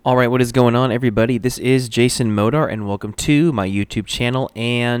All right, what is going on, everybody? This is Jason Modar, and welcome to my YouTube channel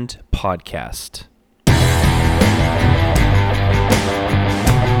and podcast.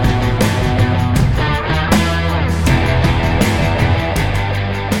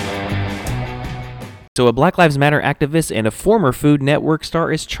 So, a Black Lives Matter activist and a former Food Network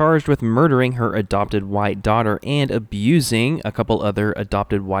star is charged with murdering her adopted white daughter and abusing a couple other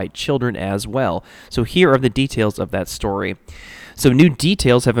adopted white children as well. So, here are the details of that story. So, new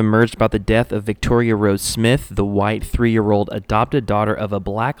details have emerged about the death of Victoria Rose Smith, the white 3-year-old adopted daughter of a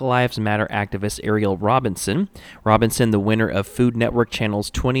Black Lives Matter activist, Ariel Robinson. Robinson, the winner of Food Network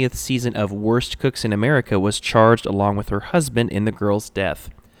Channel's 20th season of Worst Cooks in America, was charged along with her husband in the girl's death.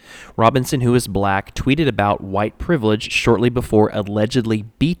 Robinson, who is black, tweeted about white privilege shortly before allegedly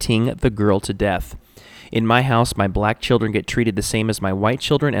beating the girl to death. "In my house, my black children get treated the same as my white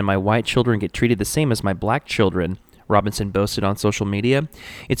children, and my white children get treated the same as my black children," Robinson boasted on social media.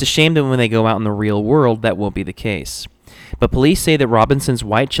 "It's a shame that when they go out in the real world, that won't be the case." But police say that Robinson's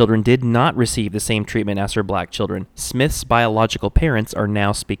white children did not receive the same treatment as her black children. Smith's biological parents are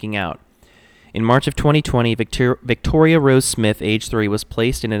now speaking out. In March of 2020, Victoria Rose Smith, age 3, was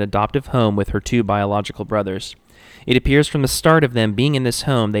placed in an adoptive home with her 2 biological brothers. It appears from the start of them being in this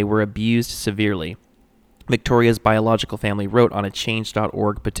home, they were abused severely. Victoria's biological family wrote on a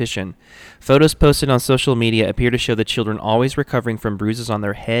Change.org petition. Photos posted on social media appear to show the children always recovering from bruises on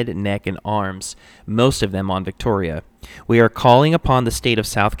their head, neck, and arms, most of them on Victoria. "We are calling upon the state of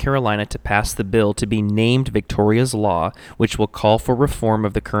South Carolina to pass the bill to be named Victoria's Law, which will call for reform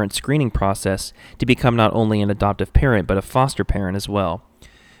of the current screening process to become not only an adoptive parent but a foster parent as well."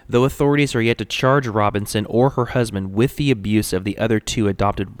 Though authorities are yet to charge Robinson or her husband with the abuse of the other 2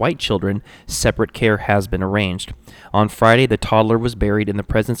 adopted white children, separate care has been arranged. On Friday, the toddler was buried in the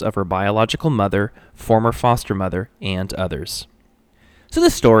presence of her biological mother, former foster mother, and others. So the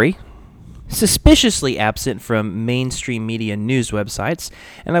story, suspiciously absent from mainstream media news websites,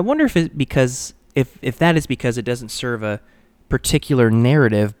 and I wonder if that is because it doesn't serve a particular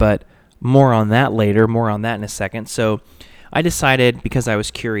narrative, but more on that later, more on that in a second. So I decided, because I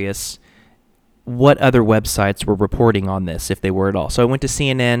was curious, what other websites were reporting on this, if they were at all. So I went to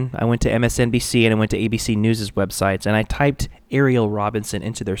CNN, I went to MSNBC, and I went to ABC News' websites, and I typed Ariel Robinson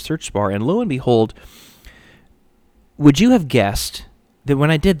into their search bar, and lo and behold, would you have guessed that when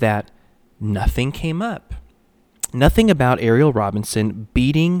I did that, nothing came up? Nothing about Ariel Robinson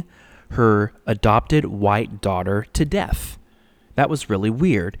beating her adopted white daughter to death. That was really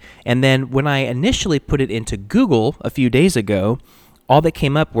weird. And then when I initially put it into Google a few days ago, all that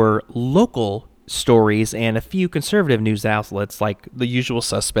came up were local stories and a few conservative news outlets like the usual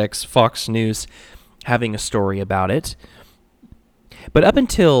suspects, Fox News, having a story about it. But up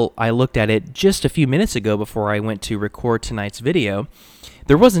until I looked at it just a few minutes ago before I went to record tonight's video,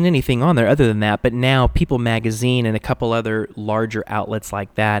 there wasn't anything on there other than that. But now People Magazine and a couple other larger outlets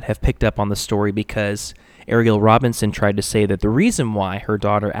like that have picked up on the story because Ariel Robinson tried to say that the reason why her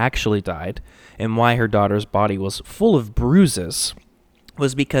daughter actually died and why her daughter's body was full of bruises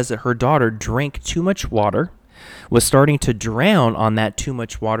was because her daughter drank too much water, was starting to drown on that too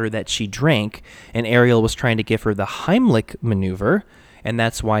much water that she drank, and Ariel was trying to give her the Heimlich maneuver, and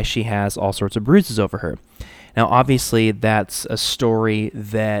that's why she has all sorts of bruises over her. Now, obviously, that's a story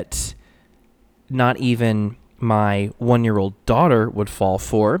that not even my 1-year-old daughter would fall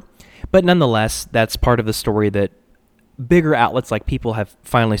for, but nonetheless, that's part of the story that bigger outlets like People have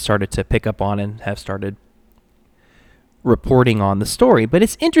finally started to pick up on and have started reporting on the story. But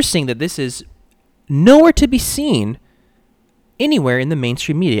it's interesting that this is nowhere to be seen anywhere in the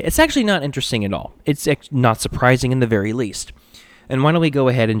mainstream media. It's actually not interesting at all. It's not surprising in the very least. And why don't we go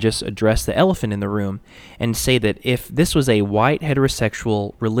ahead and just address the elephant in the room and say that if this was a white,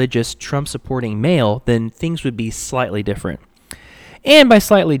 heterosexual, religious, Trump-supporting male, then things would be slightly different. And by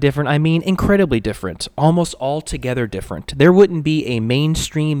slightly different, I mean incredibly different, almost altogether different. There wouldn't be a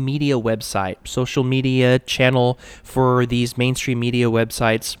mainstream media website, social media channel for these mainstream media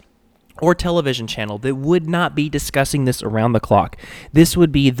websites, or television channel that would not be discussing this around the clock. This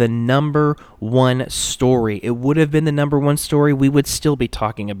would be the number one story. It would have been the number one story. We would still be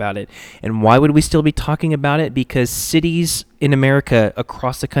talking about it. And why would we still be talking about it? Because cities in America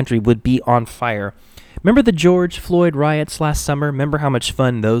across the country would be on fire. Remember the George Floyd riots last summer? Remember how much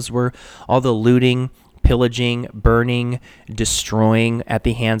fun those were? All the looting, pillaging, burning, destroying at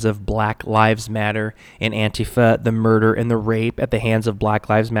the hands of Black Lives Matter and Antifa, the murder and the rape at the hands of Black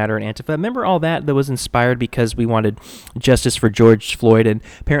Lives Matter and Antifa. Remember all that was inspired because we wanted justice for George Floyd, and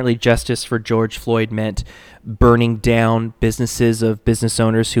apparently justice for George Floyd meant burning down businesses of business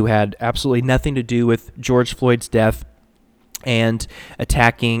owners who had absolutely nothing to do with George Floyd's death. and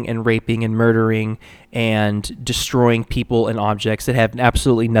attacking and raping and murdering and destroying people and objects that have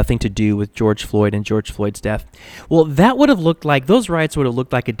absolutely nothing to do with George Floyd and George Floyd's death. Well, that would have looked like, those riots would have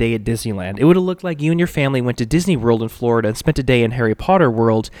looked like a day at Disneyland. It would have looked like you and your family went to Disney World in Florida and spent a day in Harry Potter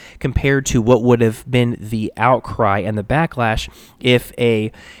World, compared to what would have been the outcry and the backlash if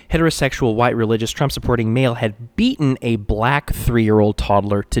a heterosexual, white, religious, Trump-supporting male had beaten a black 3-year-old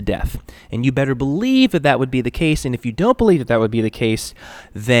toddler to death. And you better believe that that would be the case, and if you don't believe that that would be the case,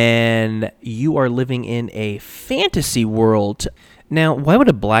 then you are living in a fantasy world. Now, why would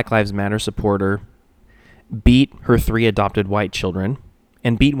a Black Lives Matter supporter beat her 3 adopted white children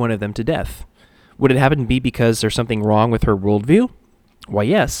and beat one of them to death? Would it happen to be because there's something wrong with her worldview? Why,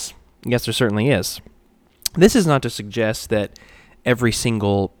 yes. Yes, there certainly is. This is not to suggest that every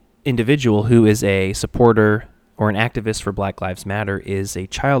single individual who is a supporter or an activist for Black Lives Matter is a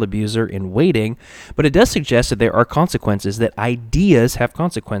child abuser in waiting, but it does suggest that there are consequences, that ideas have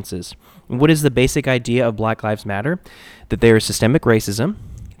consequences. What is the basic idea of Black Lives Matter? That there is systemic racism,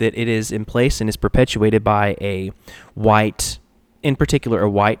 that it is in place and is perpetuated by a white, in particular a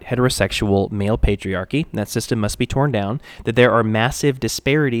white heterosexual male patriarchy. That system must be torn down, that there are massive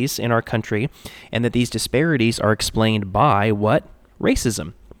disparities in our country, and that these disparities are explained by what?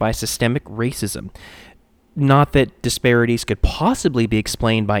 Racism, by systemic racism. Not that disparities could possibly be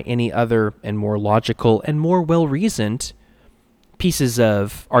explained by any other and more logical and more well-reasoned pieces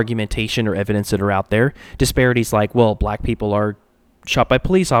of argumentation or evidence that are out there. Disparities like, well, black people are shot by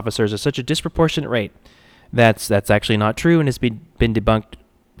police officers at such a disproportionate rate. That's actually not true and has been debunked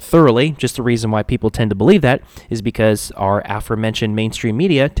thoroughly. Just the reason why people tend to believe that is because our aforementioned mainstream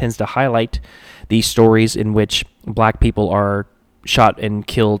media tends to highlight these stories in which black people are shot and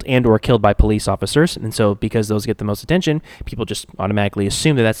killed and or killed by police officers. And so because those get the most attention, people just automatically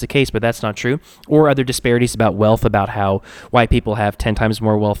assume that that's the case, but that's not true. Or other disparities about wealth, about how white people have 10 times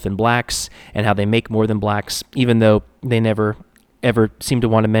more wealth than blacks and how they make more than blacks, even though they never ever seem to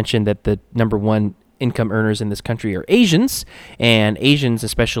want to mention that the number one income earners in this country are Asians, and Asians,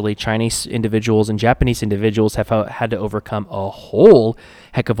 especially Chinese individuals and Japanese individuals, have had to overcome a whole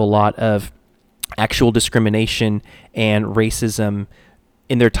heck of a lot of actual discrimination and racism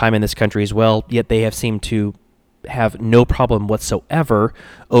in their time in this country as well, yet they have seemed to have no problem whatsoever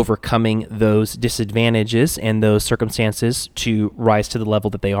overcoming those disadvantages and those circumstances to rise to the level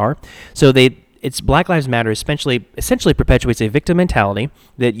that they are. So it's Black Lives Matter essentially perpetuates a victim mentality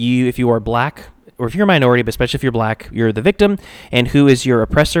that you, if you are black, or if you're a minority, but especially if you're black, you're the victim. And who is your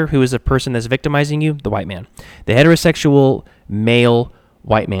oppressor? Who is the person that's victimizing you? The white man. The heterosexual male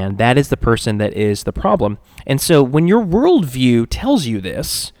white man. That is the person that is the problem. And so when your worldview tells you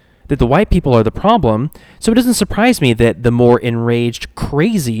this, that the white people are the problem, so it doesn't surprise me that the more enraged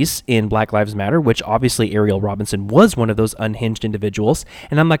crazies in Black Lives Matter, which obviously Ariel Robinson was one of those unhinged individuals,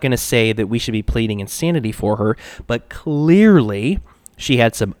 and I'm not going to say that we should be pleading insanity for her, but clearly she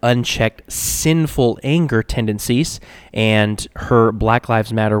had some unchecked, sinful anger tendencies, and her Black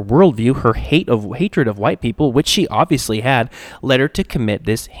Lives Matter worldview, her hatred of white people, which she obviously had, led her to commit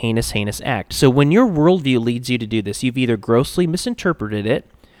this heinous act. So when your worldview leads you to do this, you've either grossly misinterpreted it,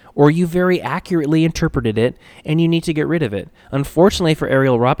 or you very accurately interpreted it, and you need to get rid of it. Unfortunately for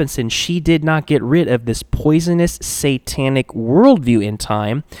Ariel Robinson, she did not get rid of this poisonous, satanic worldview in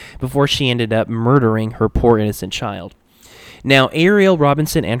time before she ended up murdering her poor innocent child. Now, Ariel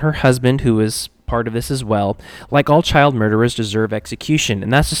Robinson and her husband, who is part of this as well, like all child murderers, deserve execution.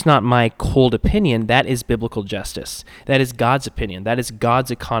 And that's just not my cold opinion. That is biblical justice. That is God's opinion. That is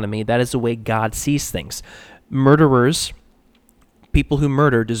God's economy. That is the way God sees things. Murderers, people who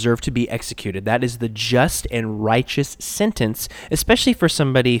murder, deserve to be executed. That is the just and righteous sentence, especially for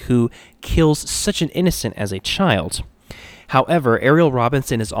somebody who kills such an innocent as a child. However, Ariel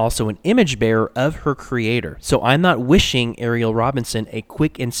Robinson is also an image bearer of her creator. So I'm not wishing Ariel Robinson a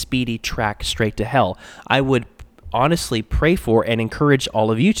quick and speedy track straight to hell. I would honestly pray for and encourage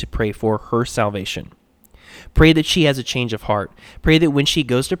all of you to pray for her salvation. Pray that she has a change of heart. Pray that when she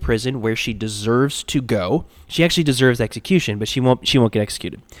goes to prison where she deserves to go, she actually deserves execution, but she won't get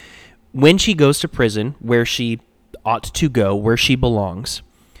executed. When she goes to prison where she ought to go, where she belongs,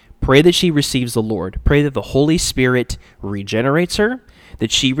 pray that she receives the Lord. Pray that the Holy Spirit regenerates her, that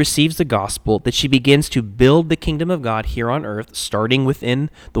she receives the gospel, that she begins to build the kingdom of God here on earth, starting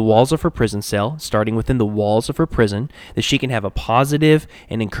within the walls of her prison cell, starting within the walls of her prison, that she can have a positive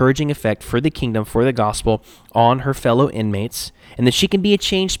and encouraging effect for the kingdom, for the gospel on her fellow inmates, and that she can be a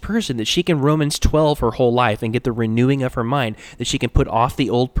changed person, that she can Romans 12 her whole life and get the renewing of her mind, that she can put off the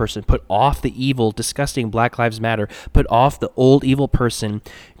old person, put off the evil, disgusting Black Lives Matter, put off the old evil person,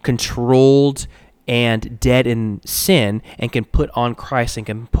 controlled and dead in sin and can put on Christ and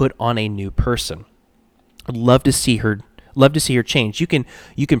can put on a new person. I'd love to see her change. You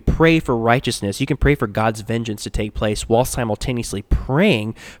can pray for righteousness. You can pray for God's vengeance to take place while simultaneously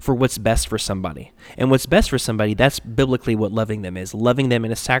praying for what's best for somebody. And what's best for somebody, that's biblically what loving them is. Loving them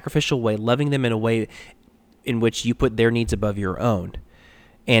in a sacrificial way, loving them in a way in which you put their needs above your own.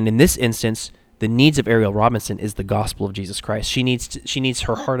 And in this instance, the needs of Ariel Robinson is the gospel of Jesus Christ. She needs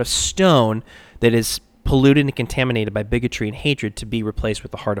her heart of stone that is polluted and contaminated by bigotry and hatred to be replaced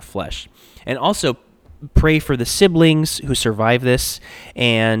with the heart of flesh. And also pray for the siblings who survive this,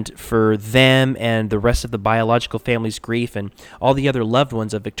 and for them and the rest of the biological family's grief, and all the other loved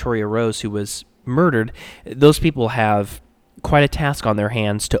ones of Victoria Rose who was murdered. Those people have quite a task on their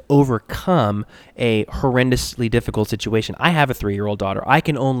hands to overcome a horrendously difficult situation. I have a 3-year-old daughter. I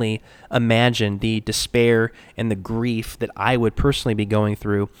can only imagine the despair and the grief that I would personally be going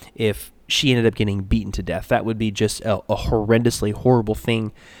through if she ended up getting beaten to death. That would be just a horrendously horrible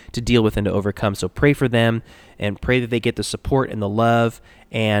thing to deal with and to overcome. So pray for them, and pray that they get the support and the love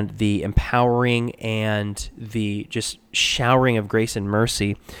and the empowering and the just showering of grace and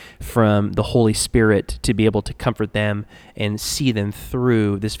mercy from the Holy Spirit to be able to comfort them and see them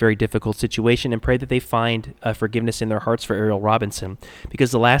through this very difficult situation, and pray that they find forgiveness in their hearts for Ariel Robinson. Because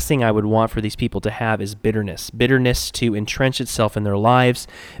the last thing I would want for these people to have is bitterness to entrench itself in their lives.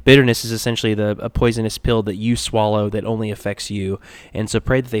 Bitterness is essentially a poisonous pill that you swallow that only affects you. And so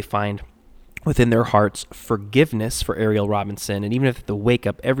pray that they find within their hearts forgiveness for Ariel Robinson, and even if they have to wake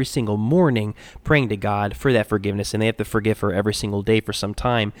up every single morning praying to God for that forgiveness, and they have to forgive her every single day for some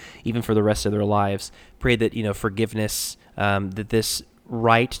time, even for the rest of their lives, pray that forgiveness, that this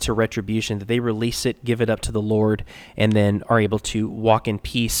right to retribution, that they release it, give it up to the Lord, and then are able to walk in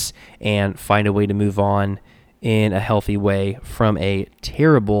peace and find a way to move on in a healthy way from a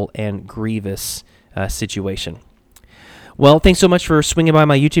terrible and grievous situation. Well, thanks so much for swinging by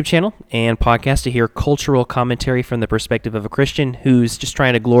my YouTube channel and podcast to hear cultural commentary from the perspective of a Christian who's just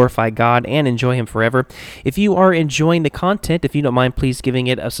trying to glorify God and enjoy Him forever. If you are enjoying the content, if you don't mind, please giving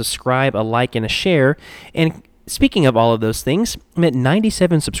it a subscribe, a like, and a share. And speaking of all of those things, I'm at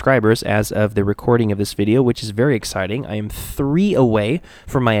 97 subscribers as of the recording of this video, which is very exciting. I am 3 away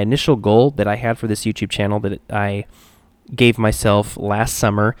from my initial goal that I had for this YouTube channel that I gave myself last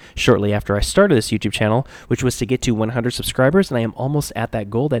summer shortly after I started this YouTube channel, which was to get to 100 subscribers, and I am almost at that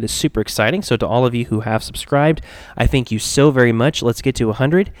goal. That is super exciting. So to all of you who have subscribed, I thank you so very much. Let's get to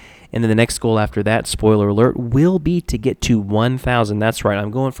 100, and then the next goal after that, spoiler alert, will be to get to 1,000. That's right,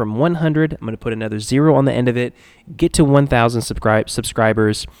 I'm going from 100, I'm going to put another 0 on the end of it, get to 1,000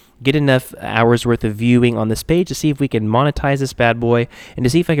 subscribers, get enough hours worth of viewing on this page to see if we can monetize this bad boy, and to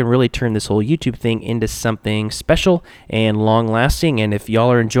see if I can really turn this whole YouTube thing into something special and long-lasting. And if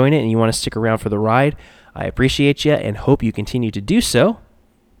y'all are enjoying it and you want to stick around for the ride, I appreciate you and hope you continue to do so,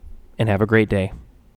 and have a great day.